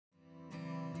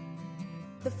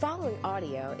The following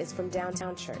audio is from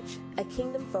Downtown Church, a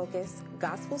kingdom-focused,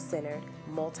 gospel-centered,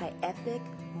 multi-ethnic,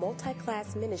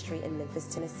 multi-class ministry in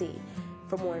Memphis, Tennessee.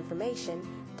 For more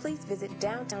information, please visit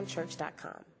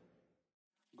downtownchurch.com.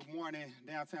 Good morning,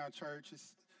 Downtown Church.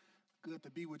 It's good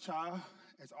to be with y'all,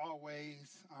 as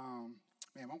always.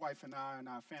 My wife and I and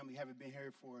our family haven't been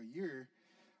here for a year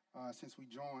since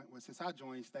I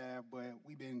joined staff, but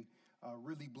we've been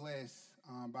really blessed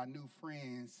by new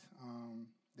friends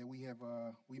that we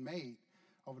made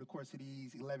over the course of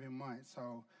these 11 months.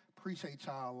 So appreciate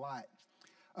y'all a lot.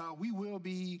 We will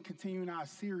be continuing our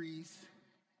series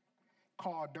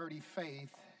called Dirty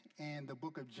Faith in the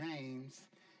book of James.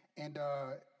 And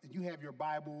you have your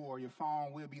Bible or your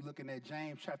phone, we'll be looking at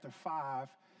James chapter 5,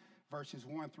 verses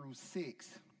 1 through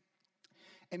 6.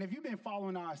 And if you've been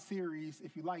following our series,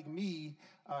 if you like me,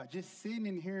 just sitting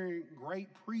and hearing great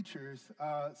preachers,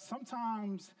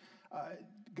 sometimes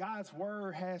God's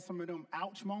word has some of them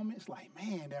ouch moments, like,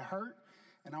 man, that hurt.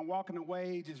 And I'm walking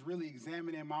away just really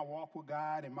examining my walk with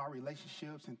God and my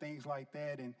relationships and things like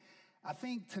that. And I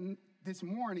think this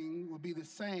morning will be the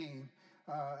same.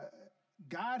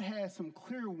 God has some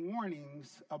clear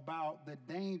warnings about the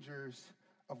dangers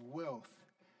of wealth.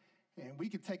 And we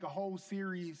could take a whole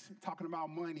series talking about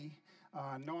money.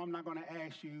 No, I'm not going to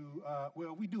ask you.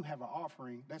 We do have an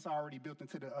offering that's already built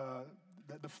into the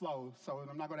flow. So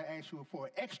I'm not going to ask you for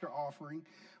an extra offering.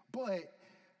 But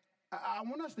I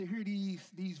want us to hear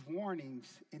these warnings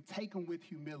and take them with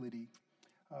humility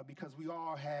because we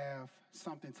all have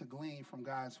something to glean from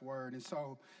God's word. And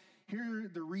so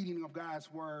hear the reading of God's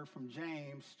word from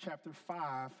James chapter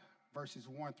 5, verses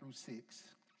 1 through 6.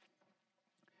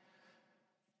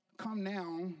 Come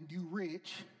now, you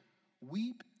rich,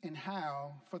 weep and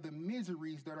howl for the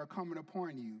miseries that are coming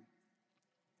upon you.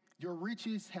 Your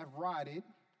riches have rotted,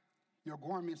 your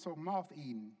garments are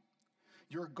moth-eaten.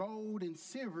 Your gold and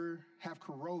silver have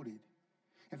corroded,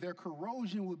 and their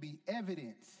corrosion will be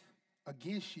evidence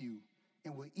against you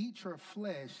and will eat your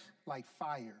flesh like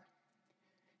fire.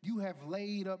 You have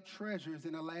laid up treasures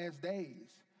in the last days.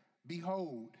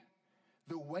 Behold,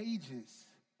 the wages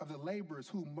of the laborers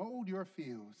who mowed your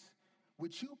fields,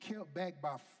 which you kept back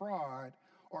by fraud,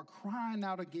 are crying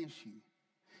out against you.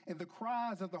 And the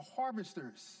cries of the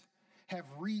harvesters have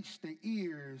reached the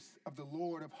ears of the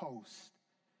Lord of hosts.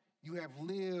 You have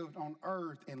lived on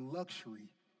earth in luxury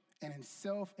and in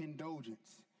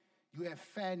self-indulgence. You have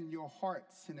fattened your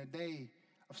hearts in a day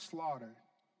of slaughter.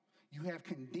 You have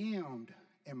condemned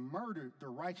and murdered the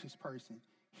righteous person.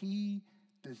 He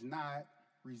does not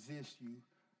resist you.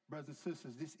 Brothers and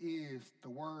sisters, this is the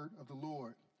word of the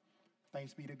Lord.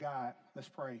 Thanks be to God. Let's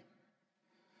pray.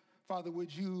 Father,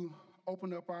 would you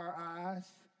open up our eyes,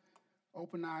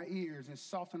 open our ears, and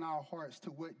soften our hearts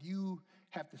to what you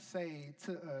have to say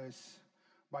to us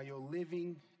by your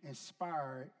living,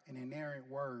 inspired, and inerrant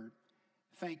word.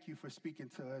 Thank you for speaking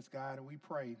to us, God, and we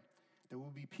pray that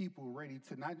we'll be people ready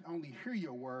to not only hear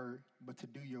your word, but to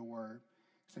do your word.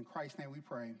 It's in Christ's name we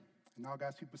pray. And all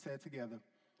God's people said together,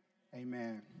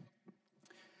 amen.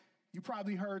 You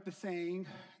probably heard the saying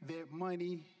that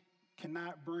money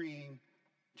cannot bring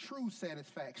true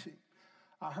satisfaction.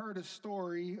 I heard a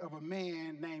story of a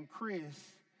man named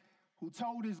Chris who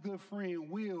told his good friend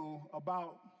Will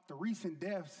about the recent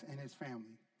deaths in his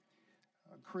family.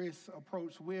 Chris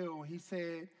approached Will. He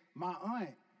said, my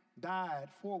aunt died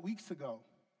 4 weeks ago,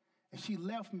 and she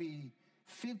left me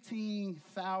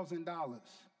 $15,000.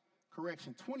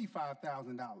 Correction,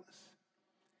 $25,000.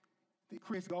 Then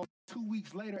Chris goes 2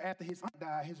 weeks later after his aunt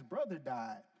died, his brother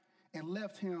died and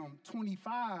left him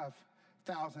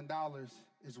 $25,000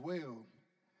 as well.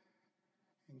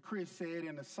 And Chris said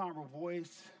in a somber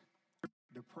voice,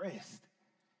 depressed.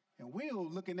 And Will,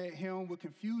 looking at him with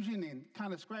confusion and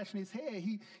kind of scratching his head,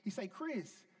 he said,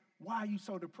 Chris, why are you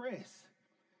so depressed?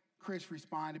 Chris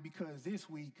responded, because this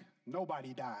week,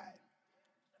 nobody died.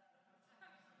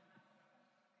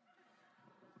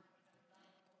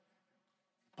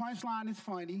 Punchline is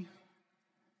funny,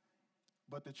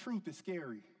 but the truth is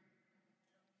scary.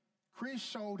 Chris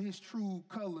showed his true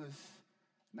colors.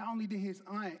 Not only did his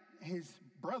aunt, his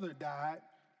brother died,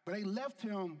 but they left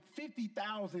him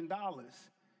 $50,000,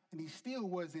 and he still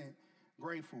wasn't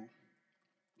grateful.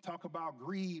 Talk about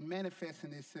greed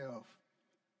manifesting itself.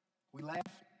 We laughed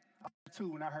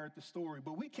too when I heard the story,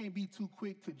 but we can't be too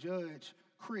quick to judge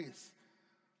Chris,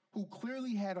 who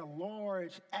clearly had a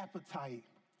large appetite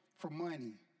for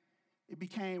money. It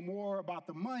became more about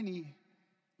the money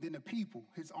than the people,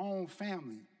 his own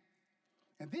family.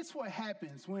 And this is what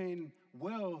happens when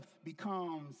wealth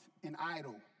becomes an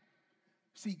idol.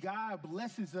 See, God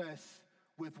blesses us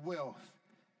with wealth,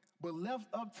 But left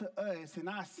up to us and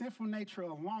our sinful nature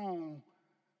alone,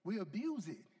 we abuse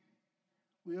it.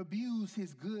 We abuse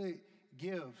his good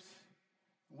gifts.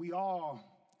 We all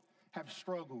have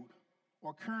struggled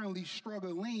or currently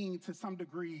struggling to some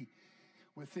degree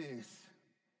with this.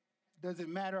 Doesn't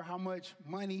matter how much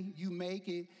money you make.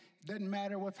 It doesn't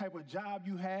matter what type of job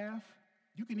you have.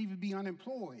 You can even be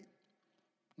unemployed.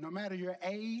 No matter your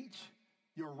age,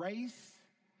 your race,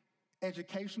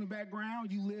 educational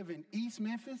background, you live in East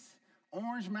Memphis,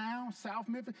 Orange Mound, South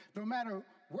Memphis, no matter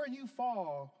where you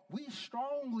fall, we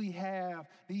strongly have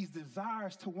these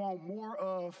desires to want more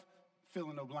of fill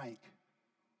in the blank.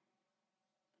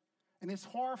 And it's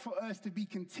hard for us to be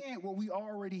content what we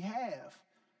already have.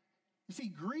 You see,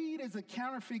 greed is a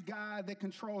counterfeit God that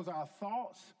controls our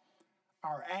thoughts,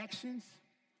 our actions,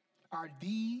 our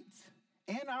deeds,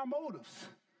 and our motives.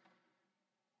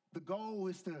 The goal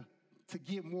is to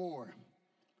get more,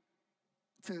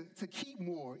 to keep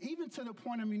more, even to the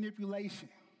point of manipulation.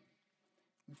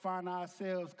 We find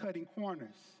ourselves cutting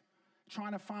corners,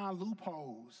 trying to find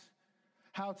loopholes,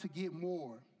 how to get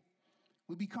more.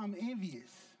 We become envious.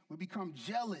 We become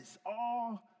jealous,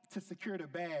 all to secure the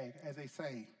bag, as they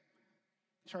say.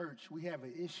 Church, we have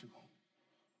an issue.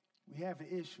 We have an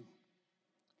issue.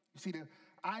 You see, the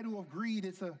idol of greed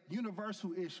is a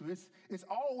universal issue. It's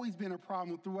always been a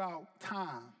problem throughout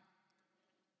time.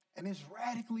 And it's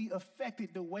radically affected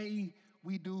the way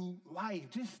we do life.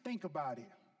 Just think about it.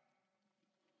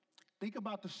 Think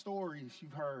about the stories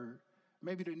you've heard,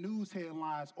 maybe the news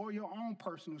headlines or your own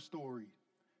personal story.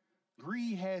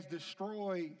 Greed has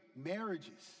destroyed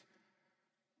marriages,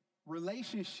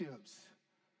 relationships.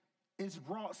 It's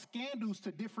brought scandals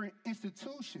to different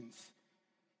institutions.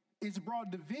 It's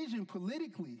brought division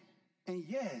politically. And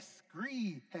yes,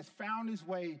 greed has found its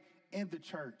way in the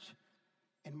church,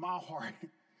 in my heart,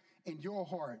 in your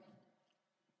heart.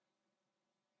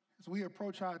 As we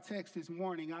approach our text this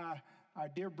morning, our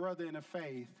dear brother in the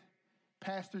faith,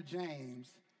 Pastor James,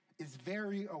 is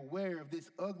very aware of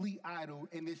this ugly idol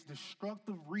and its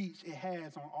destructive reach it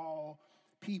has on all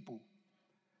people.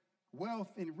 Wealth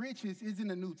and riches isn't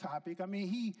a new topic. I mean,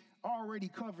 he already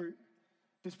covered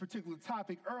this particular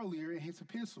topic earlier in his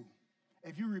epistle.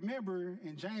 If you remember,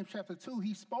 in James chapter 2,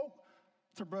 he spoke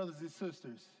to brothers and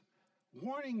sisters,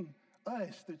 warning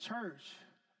us, the church,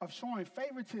 of showing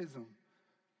favoritism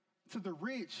to the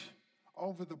rich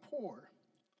over the poor.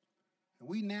 And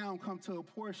we now come to a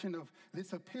portion of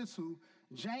this epistle.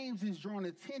 James is drawing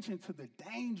attention to the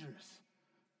dangers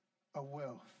of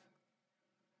wealth.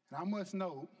 And I must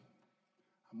note,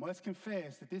 I must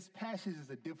confess that this passage is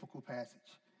a difficult passage.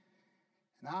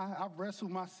 And I've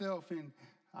wrestled myself and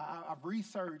I've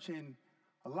researched, and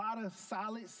a lot of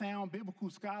solid, sound biblical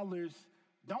scholars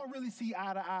don't really see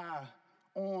eye to eye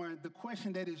on the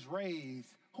question that is raised.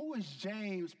 Who is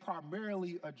James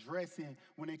primarily addressing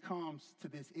when it comes to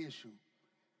this issue?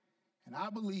 And I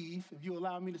believe, if you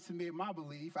allow me to submit my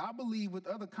belief, I believe with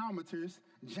other commenters,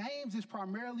 James is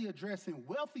primarily addressing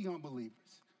wealthy unbelievers.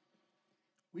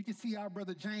 We can see our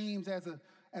brother James as a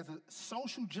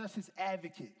social justice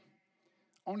advocate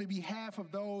on the behalf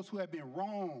of those who have been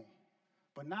wronged.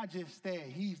 But not just that,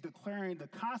 he's declaring the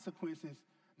consequences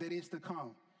that is to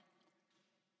come.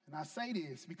 And I say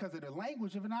this because of the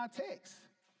language of our text,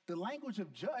 the language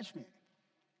of judgment.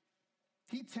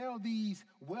 He tells these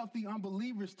wealthy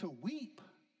unbelievers to weep,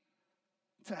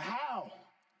 to howl,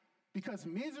 because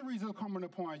miseries are coming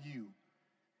upon you.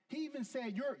 He even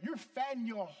said, you're fattening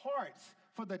your hearts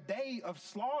for the day of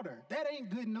slaughter. That ain't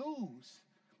good news.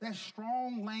 That's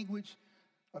strong language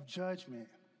of judgment.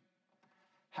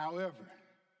 However,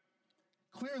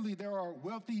 clearly there are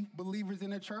wealthy believers in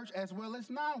the church as well as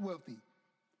non-wealthy.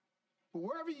 But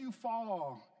wherever you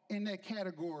fall in that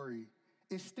category,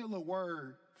 it's still a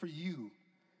word for you.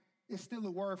 It's still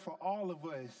a word for all of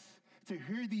us to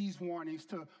hear these warnings,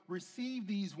 to receive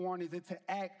these warnings, and to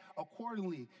act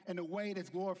accordingly in a way that's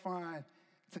glorifying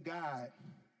to God.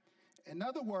 In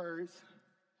other words,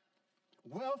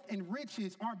 wealth and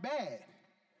riches aren't bad,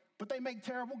 but they make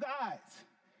terrible gods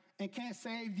and can't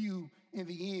save you in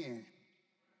the end.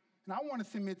 And I want to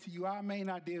submit to you our main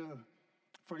idea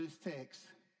for this text,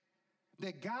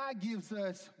 that God gives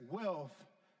us wealth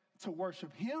to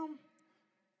worship him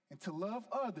and to love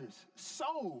others.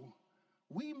 So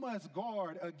we must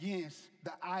guard against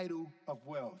the idol of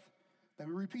wealth. Let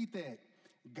me repeat that.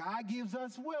 God gives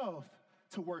us wealth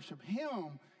to worship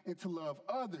him and to love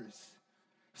others.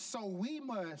 So we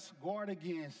must guard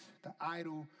against the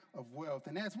idol of wealth.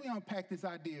 And as we unpack this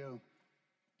idea,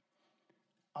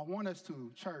 I want us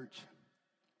to, church,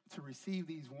 to receive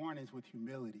these warnings with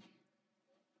humility.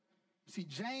 See,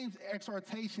 James'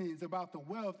 exhortations about the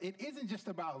wealth, it isn't just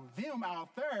about them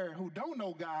out there who don't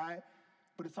know God,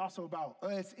 but it's also about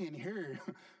us in here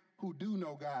who do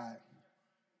know God.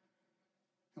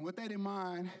 And with that in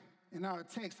mind, in our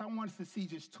text, I want us to see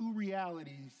just two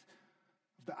realities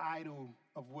of the idol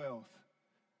of wealth.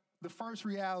 The first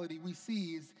reality we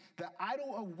see is the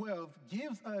idol of wealth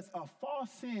gives us a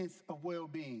false sense of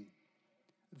well-being.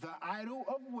 The idol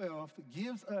of wealth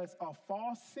gives us a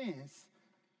false sense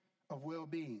of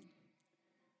well-being.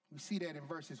 We see that in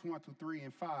verses 1 through 3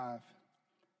 and 5.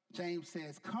 James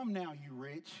says, "Come now, you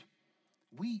rich,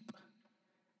 weep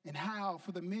and howl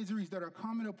for the miseries that are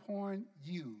coming upon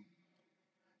you.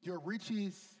 Your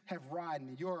riches have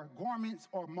rotted, your garments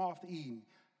are moth-eaten.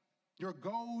 Your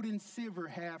gold and silver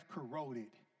have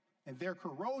corroded, and their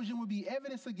corrosion will be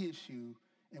evidence against you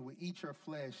and will eat your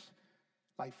flesh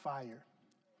like fire."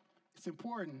 It's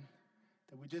important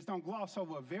that we just don't gloss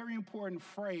over a very important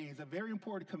phrase, a very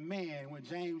important command when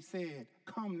James said,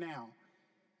 "Come now."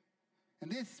 And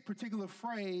this particular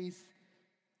phrase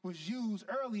was used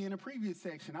early in the previous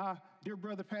section. Our dear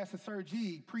brother, Pastor Sir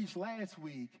G, preached last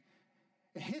week.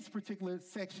 And his particular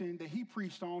section that he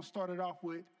preached on started off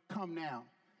with, "Come now."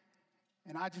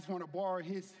 And I just want to borrow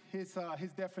his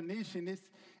definition.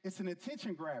 It's an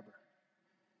attention grabber.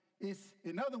 It's,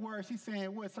 in other words, he's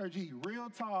saying, what, Sir G? Real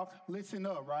talk, listen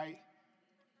up, right?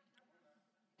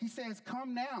 He says,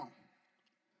 "Come now."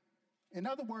 In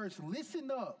other words,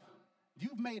 listen up.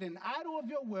 You've made an idol of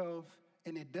your wealth,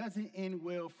 and it doesn't end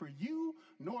well for you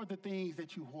nor the things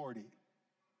that you hoarded.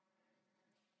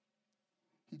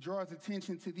 He draws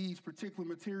attention to these particular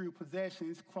material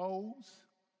possessions: clothes,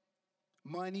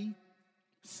 money,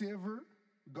 silver,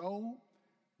 gold.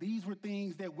 These were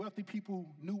things that wealthy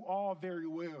people knew all very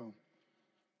well.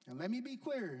 And let me be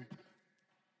clear,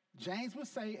 James would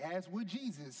say, as would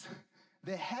Jesus,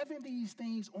 that having these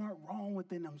things aren't wrong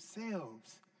within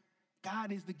themselves.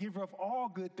 God is the giver of all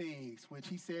good things, which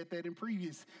he said that in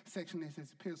previous section of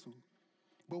his epistle.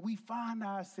 But we find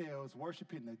ourselves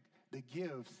worshiping the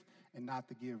gifts and not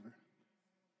the giver.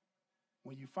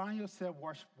 When you find yourself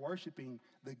worshiping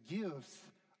the gifts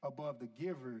above the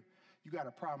giver, you got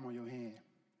a problem on your hand.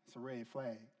 It's a red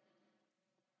flag.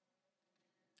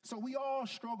 So we all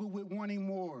struggle with wanting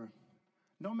more.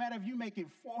 No matter if you're making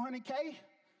 $400K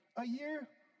a year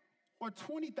or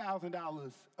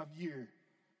 $20,000 a year,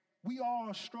 we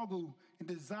all struggle and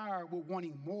desire with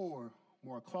wanting more.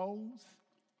 More clothes,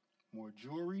 more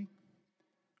jewelry,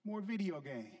 more video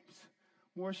games,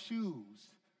 more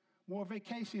shoes, more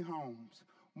vacation homes,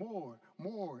 more,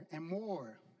 and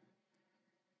more.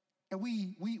 And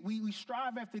we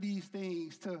strive after these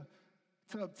things to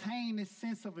obtain this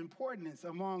sense of importance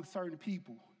among certain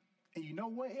people. And you know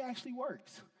what? It actually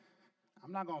works.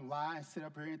 I'm not going to lie and sit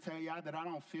up here and tell y'all that I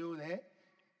don't feel that.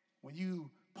 When you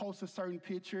post a certain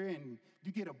picture and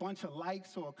you get a bunch of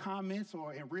likes or comments,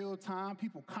 or in real time,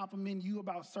 people compliment you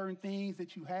about certain things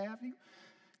that you have,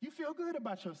 you feel good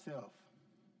about yourself.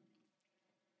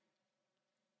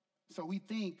 So we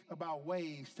think about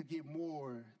ways to get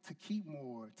more, to keep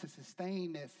more, to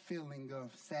sustain that feeling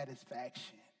of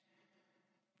satisfaction,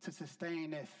 to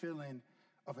sustain that feeling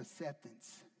of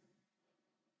acceptance.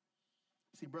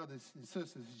 See, brothers and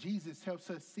sisters, Jesus helps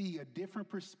us see a different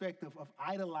perspective of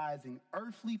idolizing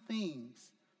earthly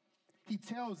things. He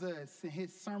tells us in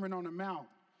his Sermon on the Mount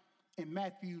in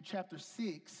Matthew chapter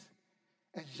 6,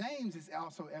 as James is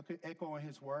also echoing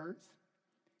his words,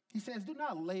 he says, "Do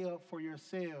not lay up for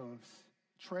yourselves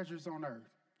treasures on earth,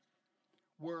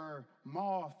 where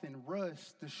moth and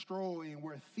rust destroy and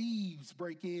where thieves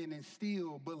break in and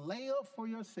steal, but lay up for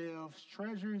yourselves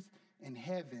treasures in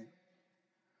heaven,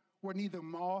 where neither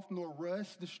moth nor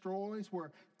rust destroys,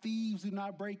 where thieves do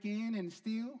not break in and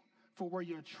steal. For where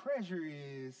your treasure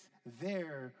is,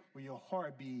 there will your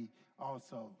heart be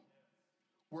also."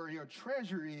 Where your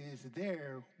treasure is,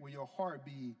 there will your heart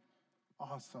be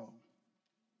also.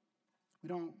 We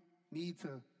don't need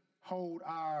to hold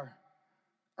our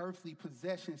earthly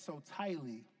possessions so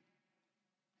tightly.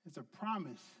 It's a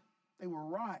promise. They will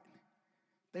rot.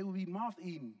 They will be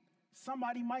moth-eaten.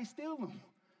 Somebody might steal them.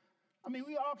 I mean,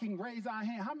 we all can raise our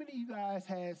hand. How many of you guys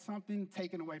had something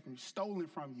taken away from you, stolen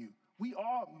from you?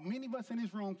 Many of us in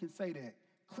this room can say that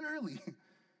clearly.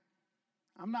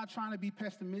 I'm not trying to be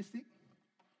pessimistic,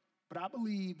 but I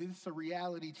believe this is a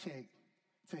reality check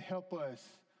to help us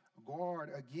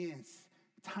guard against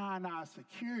tying our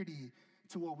security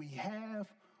to what we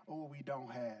have or what we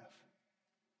don't have.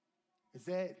 Is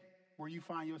that where you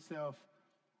find yourself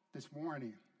this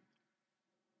morning?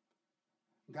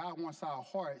 God wants our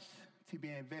hearts to be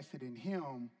invested in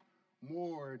him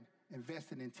more than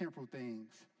invested in temporal things.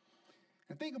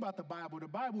 And think about the Bible. The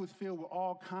Bible is filled with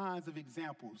all kinds of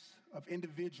examples of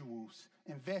individuals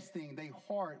investing their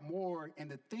heart more in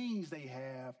the things they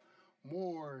have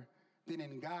more than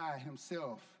in God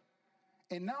himself.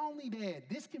 And not only that,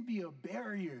 this can be a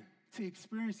barrier to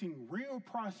experiencing real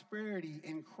prosperity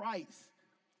in Christ.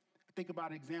 Think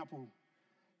about an example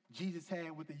Jesus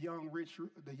had with the young rich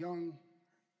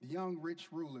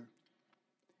ruler.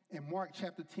 In Mark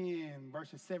chapter 10,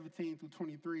 verses 17 through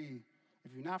 23,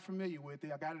 if you're not familiar with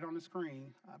it, I got it on the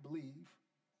screen, I believe.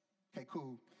 Okay,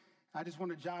 cool. I just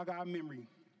want to jog our memory.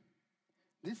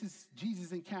 This is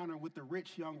Jesus' encounter with the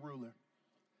rich young ruler.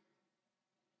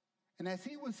 And as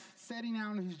he was setting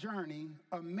out on his journey,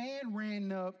 a man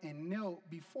ran up and knelt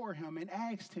before him and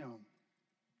asked him,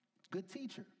 "Good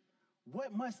teacher,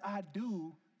 what must I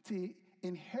do to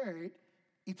inherit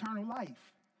eternal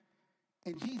life?"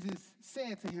 And Jesus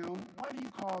said to him, "Why do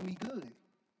you call me good?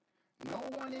 No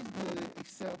one is good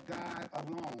except God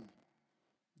alone.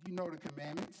 You know the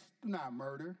commandments. Do not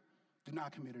murder. Do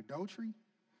not commit adultery.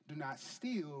 Do not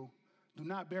steal. Do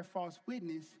not bear false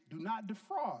witness. Do not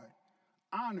defraud.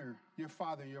 Honor your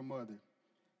father and your mother."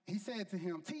 He said to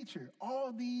him, "Teacher,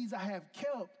 all these I have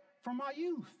kept from my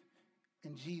youth."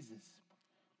 And Jesus,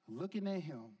 looking at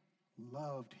him,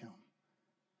 loved him.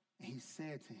 And he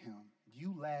said to him,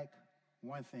 "You lack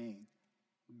one thing.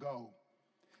 Go,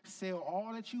 sell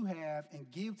all that you have and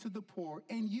give to the poor,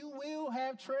 and you will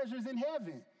have treasures in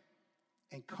heaven.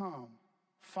 And come,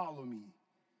 follow me."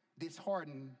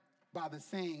 Disheartened by the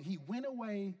saying, he went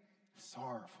away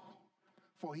sorrowful,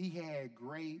 for he had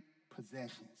great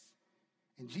possessions.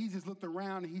 And Jesus looked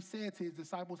around and he said to his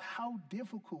disciples, "How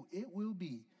difficult it will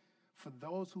be for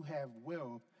those who have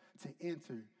wealth to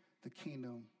enter the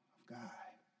kingdom of God."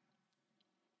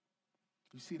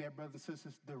 You see that, brothers and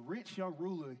sisters? The rich young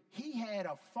ruler, he had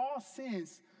a false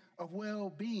sense of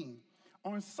well-being.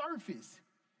 On surface,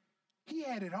 he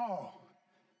had it all.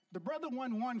 The brother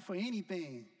wasn't one for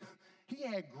anything. He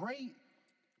had great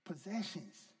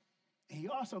possessions. And he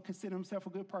also considered himself a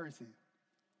good person.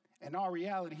 In all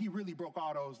reality, he really broke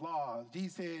all those laws.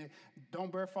 Jesus said, "Don't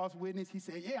bear false witness." He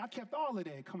said, "Yeah, I kept all of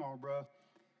that." Come on, bro.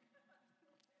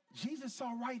 Jesus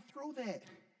saw right through that.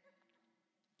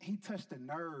 He touched a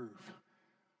nerve.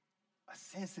 A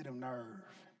sensitive nerve.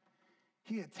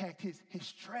 He attacked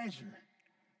his treasure,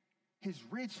 his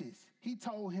riches. He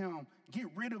told him,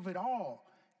 "Get rid of it all.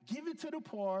 Give it to the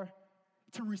poor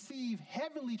to receive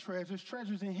heavenly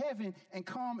treasures in heaven, and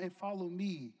come and follow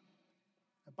me."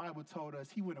 The Bible told us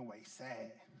he went away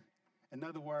sad. In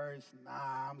other words,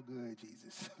 "Nah, I'm good,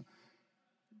 Jesus.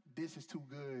 This is too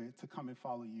good to come and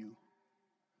follow you."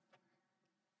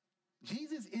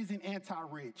 Jesus isn't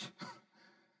anti-rich.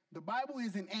 The Bible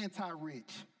isn't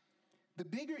anti-rich. The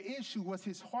bigger issue was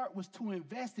his heart was too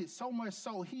invested, so much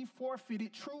so he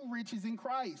forfeited true riches in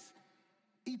Christ.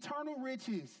 Eternal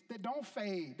riches that don't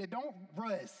fade, that don't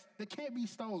rust, that can't be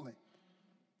stolen.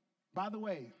 By the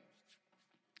way,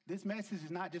 this message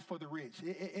is not just for the rich.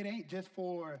 It ain't just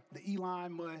for the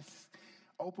Elon Musk,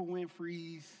 Oprah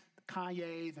Winfrey's,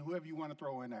 Kanye's, and whoever you want to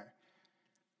throw in there.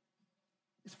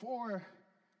 It's for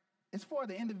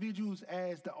the individuals,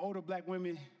 as the older black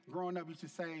women growing up used to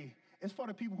say, it's for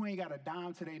the people who ain't got a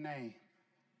dime to their name.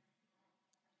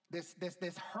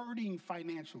 That's hurting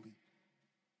financially.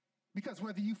 Because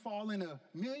whether you fall in a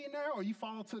millionaire or you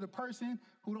fall to the person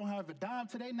who don't have a dime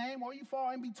to their name, or you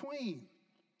fall in between,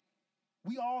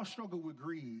 we all struggle with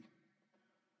greed.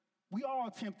 We all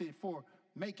tempted for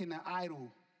making an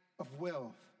idol of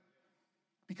wealth.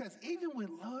 Because even with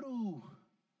little,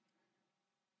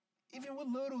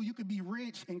 you could be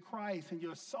rich in Christ and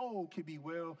your soul could be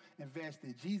well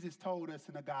invested. Jesus told us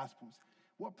in the Gospels,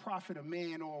 what profit a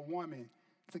man or a woman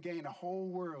to gain the whole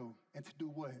world and to do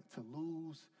what? To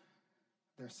lose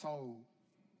their soul.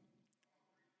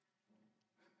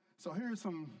 So here's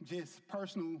some just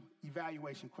personal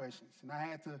evaluation questions. And I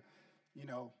had to,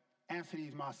 answer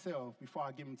these myself before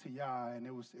I give them to y'all, and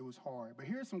it was hard. But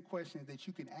here's some questions that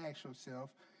you can ask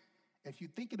yourself if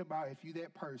you're thinking about if you're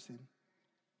that person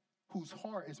whose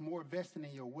heart is more vested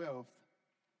in your wealth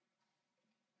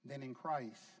than in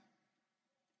Christ.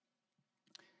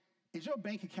 Is your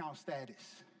bank account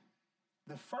status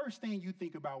the first thing you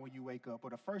think about when you wake up, or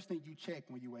the first thing you check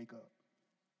when you wake up?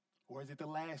 Or is it the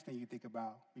last thing you think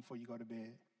about before you go to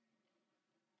bed?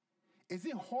 Is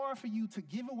it hard for you to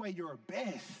give away your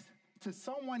best to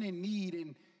someone in need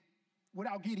and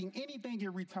without getting anything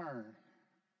in return?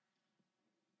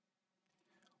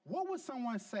 What would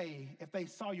someone say if they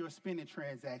saw your spending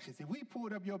transactions? If we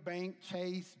pulled up your bank,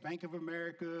 Chase, Bank of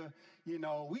America,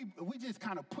 we just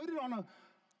kind of put it on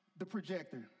the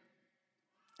projector,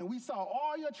 and we saw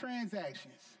all your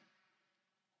transactions.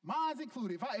 Mine's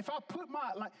included. If I put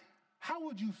how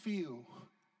would you feel?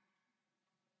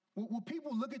 Will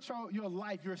people look at your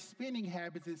life, your spending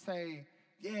habits, and say,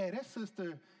 yeah, that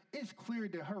sister, it's clear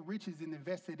that her riches is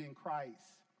invested in Christ.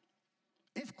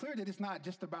 It's clear that it's not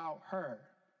just about her,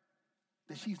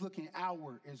 that she's looking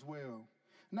outward as well.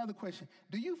 Another question,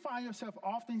 do you find yourself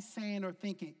often saying or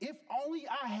thinking, if only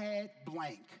I had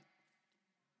blank,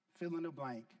 fill in the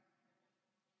blank,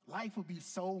 life would be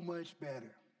so much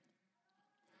better.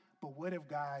 But what if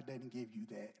God doesn't give you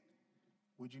that?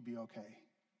 Would you be okay?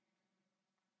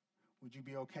 Would you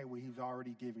be okay with He's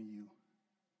already given you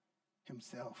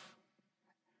Himself?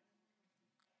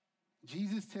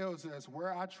 Jesus tells us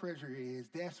where our treasure is,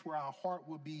 that's where our heart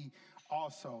will be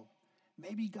also.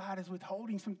 Maybe God is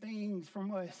withholding some things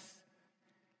from us.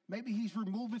 Maybe He's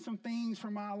removing some things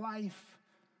from our life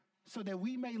so that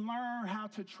we may learn how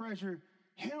to treasure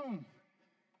Him,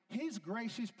 His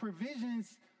gracious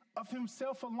provisions of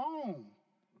Himself alone,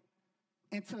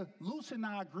 and to loosen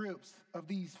our grips of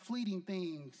these fleeting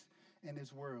things in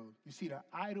this world. You see, the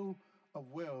idol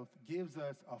of wealth gives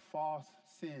us a false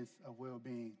sense of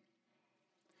well-being.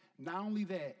 Not only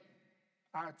that,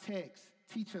 our texts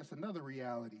teach us another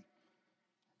reality,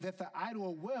 that the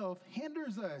idol of wealth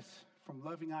hinders us from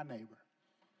loving our neighbor.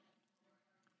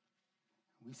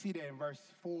 We see that in verse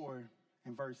 4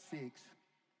 and verse 6.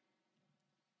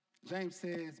 James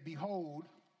says, behold,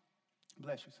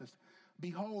 bless you, sister,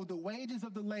 behold, the wages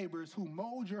of the laborers who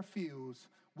mowed your fields,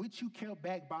 which you kept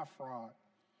back by fraud,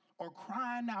 are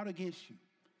crying out against you.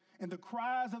 And the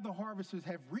cries of the harvesters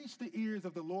have reached the ears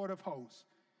of the Lord of hosts.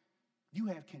 You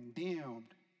have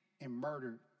condemned and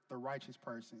murdered the righteous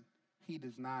person. He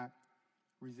does not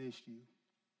resist you.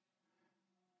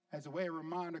 As a way of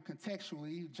reminder,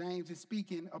 contextually, James is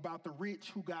speaking about the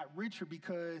rich who got richer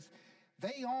because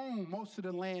they own most of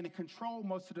the land and control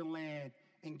most of the land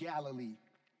in Galilee.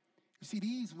 You see,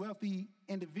 these wealthy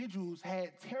individuals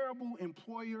had terrible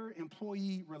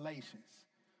employer-employee relations.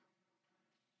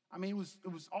 I mean,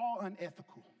 it was all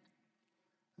unethical.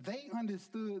 They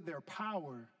understood their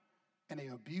power and they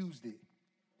abused it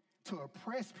to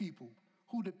oppress people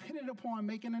who depended upon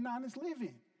making an honest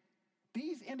living.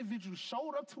 These individuals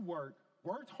showed up to work,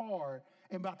 worked hard,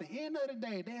 and by the end of the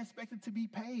day, they expected to be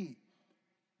paid.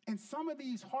 And some of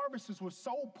these harvesters were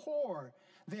so poor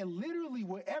that literally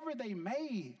whatever they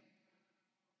made,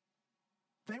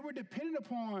 they were dependent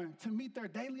upon to meet their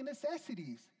daily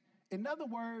necessities. In other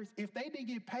words, if they didn't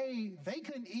get paid, they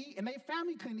couldn't eat and their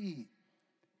family couldn't eat.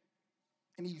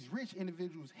 And these rich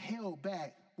individuals held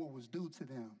back what was due to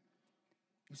them.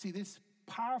 You see, this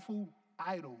powerful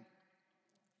idol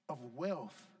of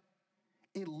wealth,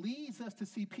 it leads us to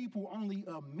see people only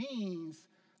a means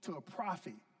to a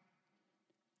profit.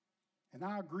 And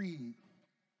I agree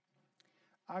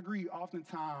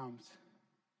oftentimes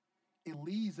it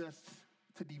leads us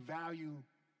to devalue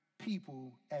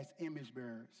people as image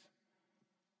bearers.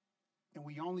 And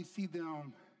we only see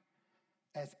them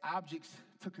as objects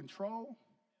to control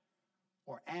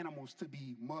or animals to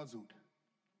be muzzled.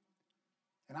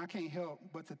 And I can't help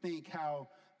but to think how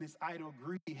this idol of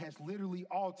greed has literally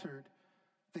altered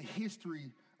the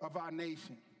history of our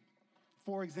nation.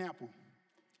 For example,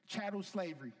 chattel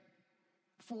slavery,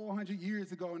 400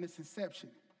 years ago in its inception,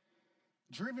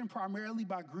 driven primarily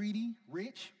by greedy,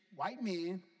 rich, white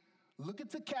men looking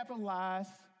to capitalize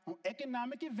on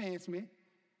economic advancement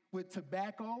with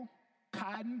tobacco,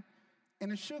 cotton,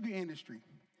 and the sugar industry.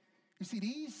 You see,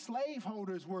 these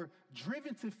slaveholders were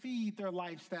driven to feed their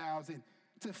lifestyles and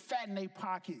to fatten their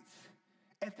pockets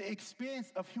at the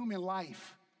expense of human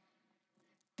life.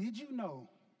 Did you know,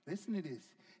 listen to this,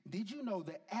 did you know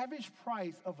the average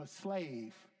price of a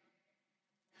slave,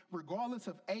 regardless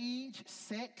of age,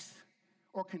 sex,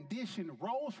 or condition,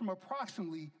 rose from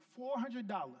approximately $400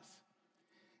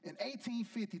 in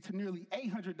 1850 to nearly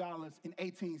 $800 in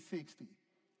 1860.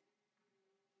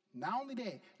 Not only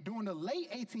that, during the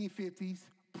late 1850s,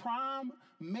 prime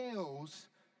males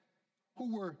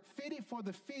who were fitted for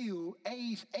the field,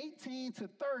 aged 18 to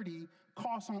 30,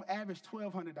 cost on average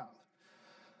 $1,200.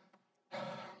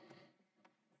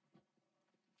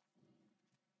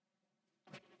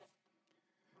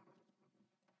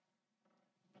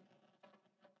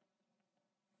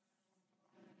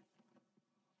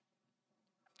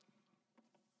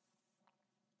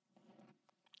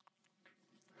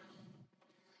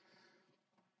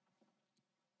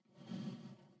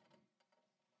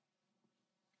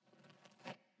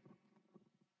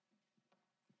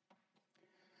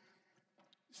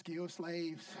 Skilled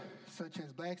slaves, such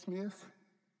as blacksmiths,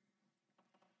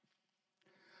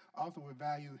 often were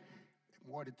valued at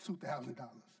more than $2,000.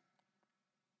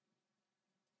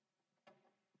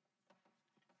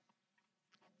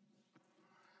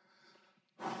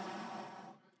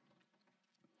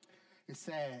 It's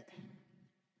sad.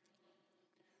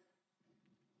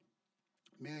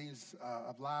 Millions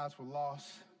of lives were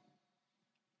lost.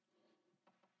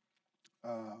 They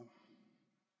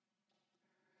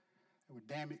were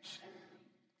damaged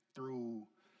through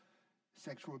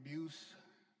sexual abuse,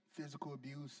 physical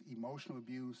abuse, emotional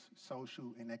abuse,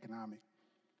 social and economic.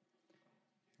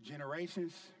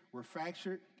 Generations were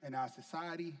fractured in our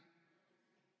society,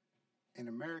 and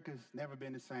America's never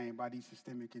been the same by these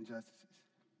systemic injustices.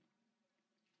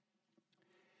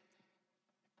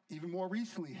 Even more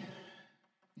recently,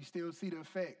 you still see the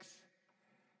effects.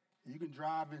 You can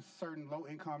drive in certain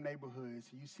low-income neighborhoods,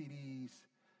 and you see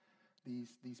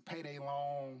these payday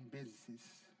loan businesses,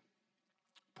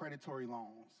 predatory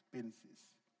loans businesses,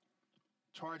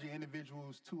 charging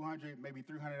individuals $200, maybe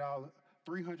 $300,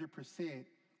 300%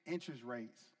 interest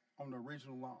rates on the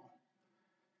original loan.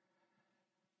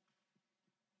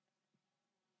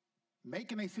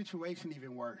 Making a situation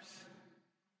even worse.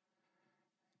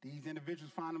 These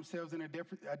individuals find themselves in a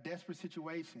desperate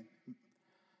situation,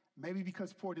 maybe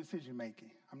because poor decision making.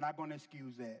 I'm not going to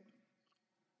excuse that,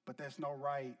 but there's no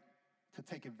right to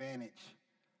take advantage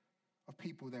of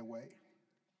people that way.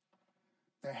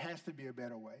 There has to be a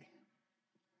better way.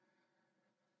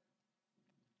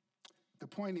 The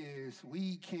point is,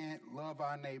 we can't love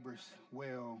our neighbors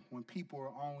well when people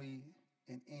are only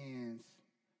an ends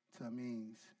to a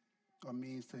means, or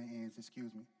means to ends,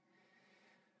 excuse me.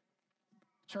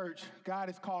 Church, God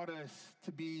has called us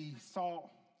to be salt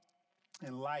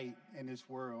and light in this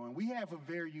world, and we have a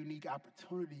very unique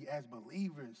opportunity as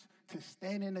believers to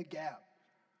stand in the gap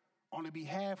on the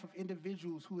behalf of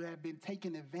individuals who have been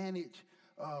taken advantage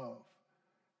of.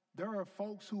 There are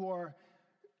folks who are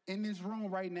in this room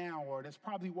right now, or that's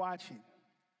probably watching,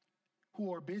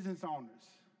 who are business owners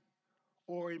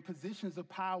or in positions of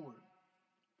power.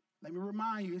 Let me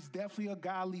remind you, it's definitely a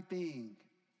godly thing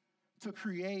to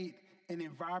create an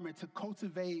environment, to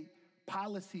cultivate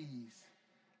policies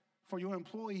for your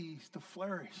employees to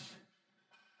flourish,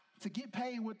 to get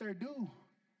paid what they're due,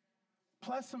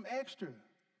 plus some extra.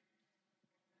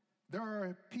 There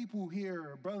are people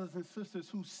here, brothers and sisters,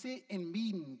 who sit in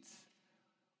meetings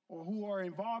or who are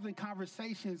involved in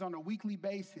conversations on a weekly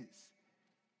basis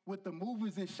with the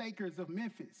movers and shakers of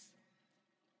Memphis.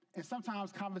 And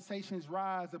sometimes conversations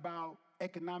rise about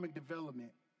economic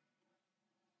development.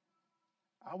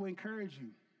 I would encourage you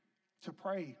to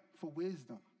pray for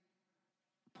wisdom,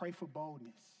 pray for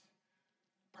boldness,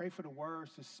 pray for the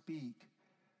words to speak,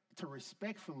 to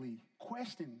respectfully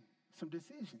question some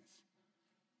decisions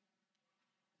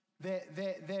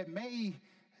that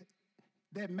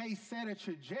may set a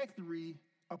trajectory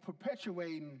of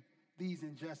perpetuating these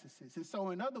injustices. And so,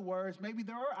 in other words, maybe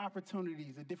there are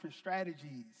opportunities and different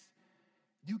strategies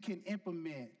you can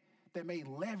implement that may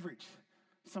leverage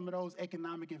some of those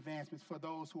economic advancements for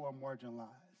those who are marginalized.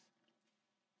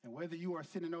 And whether you are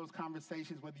sitting in those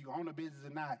conversations, whether you own a business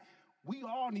or not, we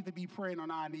all need to be praying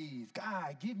on our knees.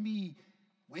 God, give me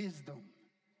wisdom.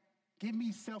 Give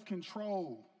me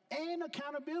self-control and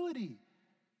accountability.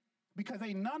 Because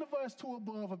ain't none of us too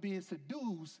above of being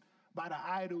seduced by the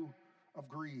idol of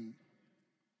greed.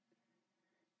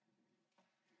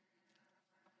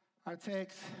 Our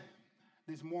text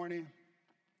this morning,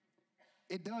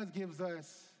 it does give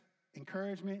us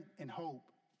encouragement and hope,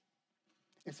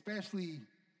 especially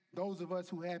those of us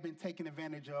who have been taken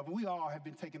advantage of. And we all have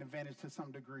been taken advantage to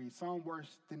some degree, some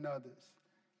worse than others.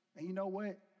 And you know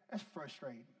what? That's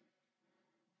frustrating.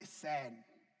 It's saddening.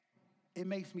 It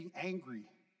makes me angry.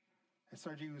 As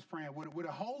Sergi was praying, with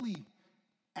a holy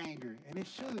anger, and it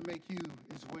should make you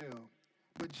as well.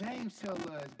 But James tells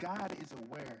us God is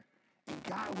aware, and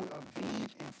God will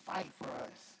avenge and fight for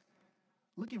us.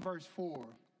 Look at verse 4.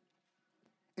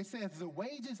 It says, the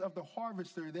wages of the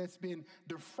harvester that's been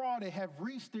defrauded have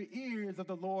reached the ears of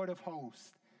the Lord of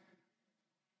hosts.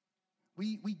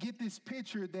 We get this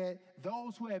picture that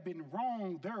those who have been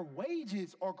wronged, their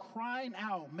wages are crying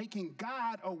out, making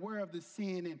God aware of the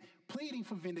sin and pleading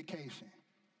for vindication.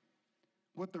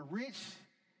 What the rich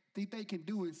think they can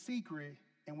do in secret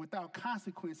and without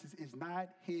consequences is not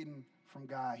hidden from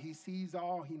God. He sees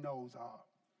all, he knows all.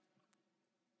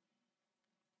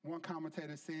 One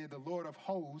commentator said, the Lord of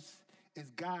hosts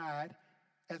is God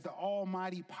as the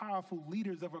almighty, powerful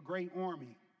leaders of a great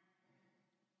army.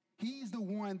 He's the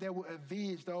one that will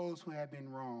avenge those who have been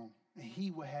wrong, and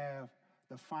he will have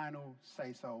the final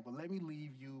say-so. But let me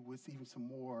leave you with even some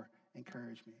more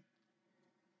encouragement.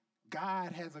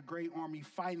 God has a great army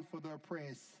fighting for the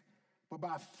oppressed, but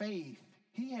by faith,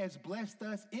 he has blessed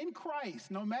us in Christ,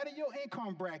 no matter your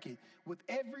income bracket, with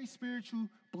every spiritual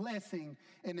blessing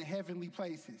in the heavenly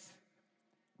places.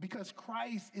 because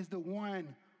Christ is the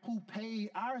one who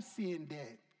paid our sin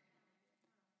debt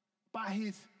by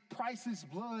his priceless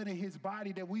blood and his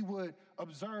body that we would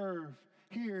observe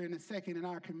here in a second in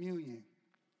our communion.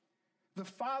 The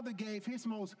Father gave his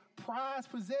most prized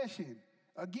possession.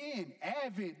 Again,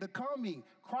 Advent, the coming,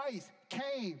 Christ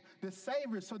came, the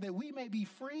Savior, so that we may be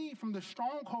freed from the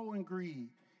stronghold and greed.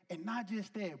 And not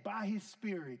just that, by his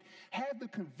Spirit, have the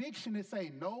conviction to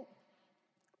say, nope,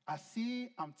 I see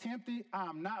it, I'm tempted,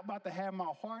 I'm not about to have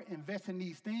my heart invest in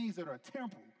these things that are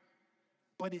temporal.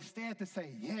 But instead to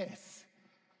say, yes,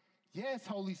 yes,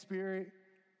 Holy Spirit,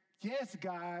 yes,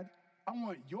 God, I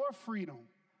want your freedom.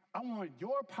 I want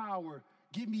your power.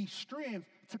 Give me strength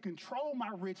to control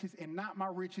my riches and not my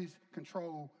riches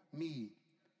control me.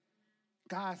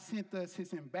 God sent us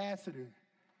his ambassador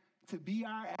to be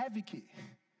our advocate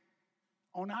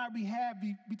on our behalf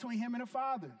between him and the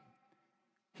Father.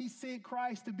 He sent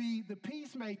Christ to be the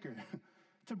peacemaker,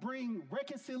 to bring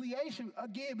reconciliation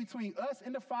again between us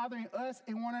and the Father and us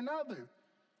and one another.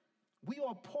 We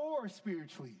are poor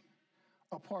spiritually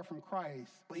apart from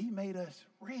Christ, but he made us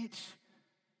rich.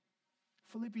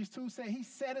 Philippians 2 said he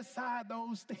set aside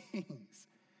those things.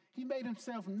 He made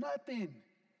himself nothing,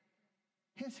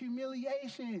 his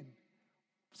humiliation,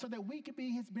 so that we could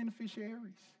be his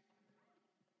beneficiaries.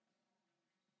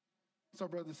 So,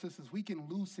 brothers and sisters, we can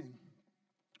loosen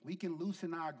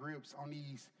our grips on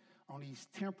these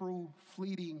temporal,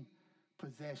 fleeting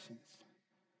possessions,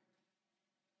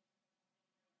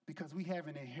 because we have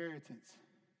an inheritance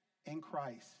in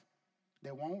Christ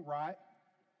that won't rot,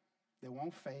 that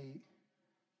won't fade,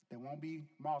 that won't be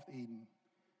moth-eaten.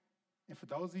 And for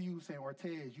those of you who say,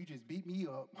 Ortez, you just beat me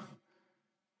up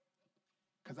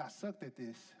because I sucked at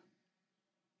this,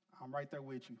 I'm right there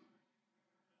with you.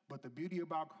 But the beauty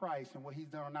about Christ and what he's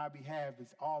done on our behalf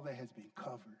is all that has been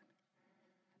covered.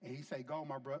 And he said, go,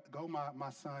 my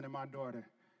son and my daughter,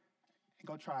 and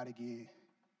go try it again.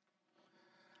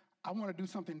 I want to do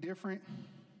something different.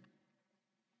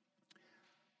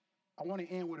 I want to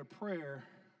end with a prayer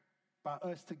by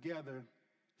us together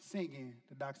singing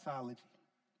the doxology.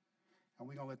 And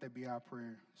we're going to let that be our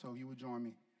prayer. So if you would join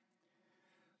me.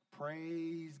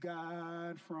 Praise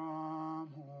God from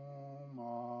whom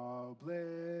all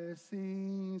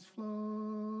blessings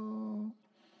flow.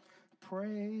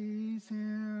 Praise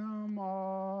him,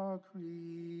 all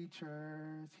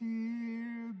creatures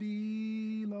here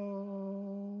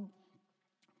below.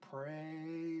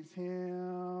 Praise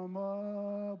him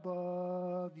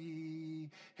above, ye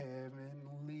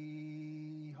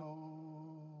heavenly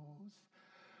hosts.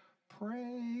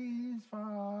 Praise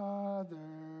Father,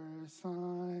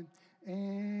 Son,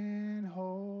 and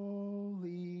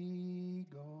Holy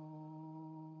Ghost.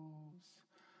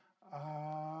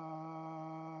 Amen.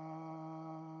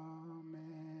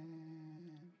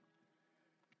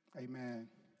 Amen.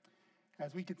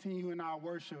 As we continue in our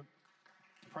worship,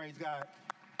 praise God.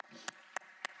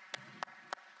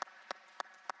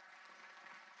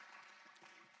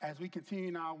 As we continue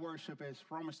in our worship, as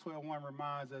Romans 12:1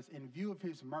 reminds us, in view of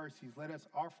his mercies, let us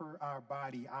offer our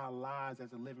body, our lives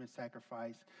as a living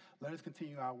sacrifice. Let us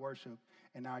continue our worship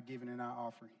and our giving and our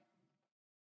offering.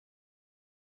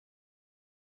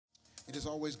 It is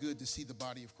always good to see the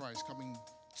body of Christ coming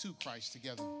to Christ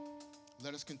together.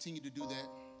 Let us continue to do that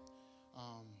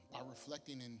by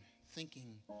reflecting and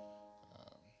thinking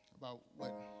about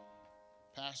what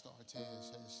Pastor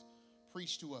Ortez has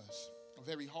preached to us. A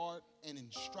very hard and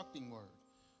instructing word,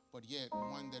 but yet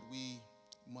one that we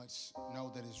must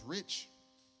know that is rich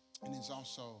and is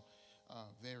also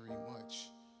very much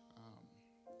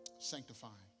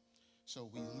sanctifying. So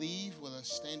we leave, let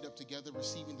us stand up together,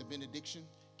 receiving the benediction,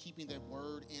 keeping that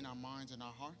word in our minds and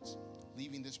our hearts,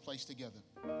 leaving this place together.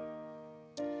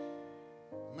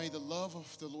 May the love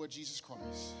of the Lord Jesus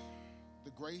Christ,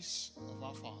 the grace of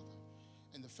our Father,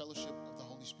 and the fellowship of the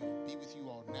Holy Spirit be with you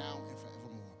all now and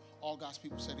forevermore. All God's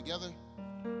people say together,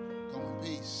 go in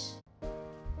peace.